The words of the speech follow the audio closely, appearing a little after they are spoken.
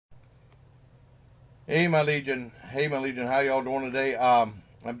Hey my Legion, how y'all doing today? I'm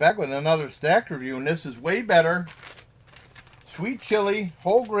back with another stack review, and this is way better. Sweet chili,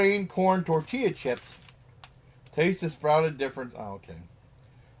 whole grain corn tortilla chips. Taste the sprouted difference. Oh, okay.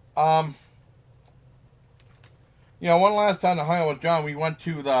 One last time to hang out with John, we went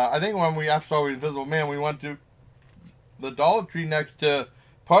to I think when we saw Invisible Man, we went to the Dollar Tree next to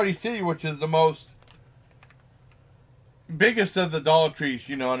Party City, which is the biggest of the Dollar Trees,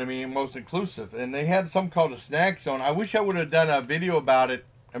 you know what I mean, most inclusive. And they had something called a snack zone. I wish I would have done a video about it,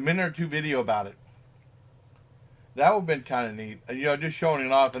 a minute or two video about it. That would have been kind of neat, just showing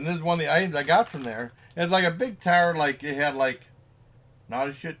it off. And this is one of the items I got from there. It's like a big tower, like it had like, not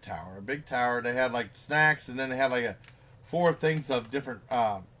a shit tower, a big tower. They had like snacks, and then they had like 4 things of different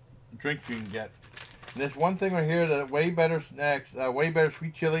drinks you can get. And this one thing right here, the way better snacks, way better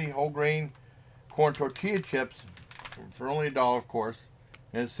sweet chili, whole grain corn tortilla chips, for only $1, of course.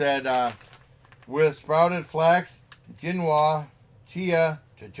 And it said, with sprouted flax, quinoa, chia,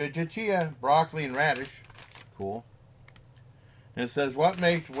 broccoli, and radish. Cool. And it says, what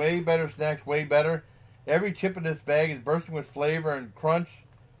makes way better snacks way better? Every chip in this bag is bursting with flavor and crunch.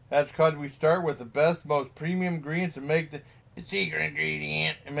 That's because we start with the best, most premium ingredients and make the secret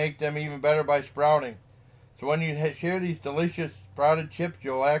ingredient and make them even better by sprouting. So when you share these delicious sprouted chips,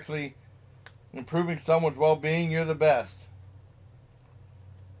 you'll actually improving someone's well-being. You're the best.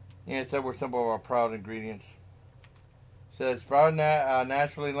 And it said we're simple of our proud ingredients. It says sprouted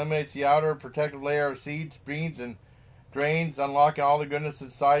naturally eliminates the outer protective layer of seeds, beans, and grains, unlocking all the goodness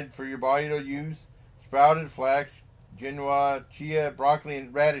inside for your body to use. Sprouted flax, quinoa, chia, broccoli,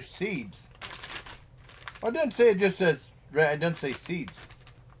 and radish seeds. Well, it doesn't say, it just says, it doesn't say seeds.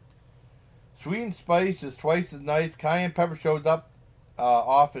 Sweet and spice is twice as nice. Cayenne pepper shows up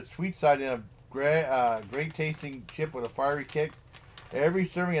off its sweet side in a great tasting chip with a fiery kick. Every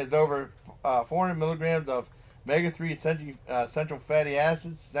serving has over 400 milligrams of omega-3 essential fatty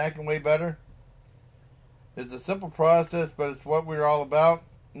acids. Snacking way better. It's a simple process, but it's what we're all about.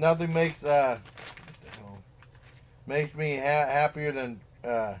 Nothing makes me happier than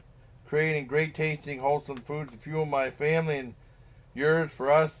creating great tasting, wholesome foods to fuel my family and yours.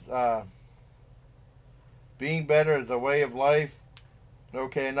 For us, being better is a way of life.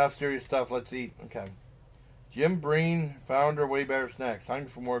 Okay, enough serious stuff. Let's eat. Okay. Jim Breen, founder, Way Better Snacks. Hungry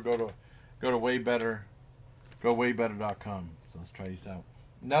for more? Go to waybetter. Go waybetter.com. So let's try these out.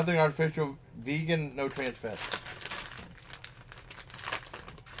 Nothing artificial, vegan, no trans fat.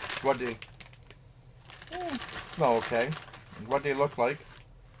 What do? Smell okay. What they look like?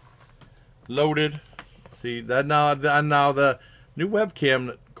 Loaded. See that now? The new webcam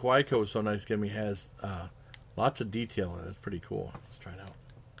that Kawaii is so nice giving me has lots of detail in it. It's pretty cool. Let's try it out.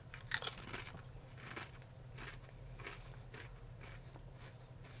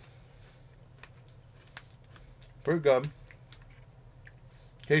 Pretty good.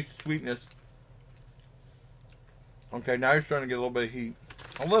 Taste the sweetness. Okay, now you're starting to get a little bit of heat.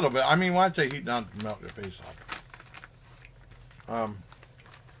 A little bit. I mean, when I say heat, not to melt your face off.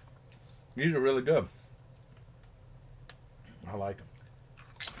 These are really good. I like them.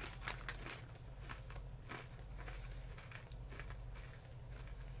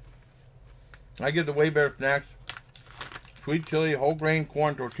 I give the Way Better Snacks sweet chili, whole grain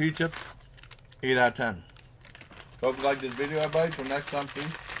corn tortilla chips 8 out of 10. Hope you liked this video, everybody. Till next time,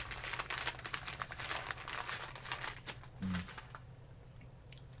 please.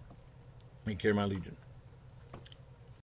 Take care, my Legion.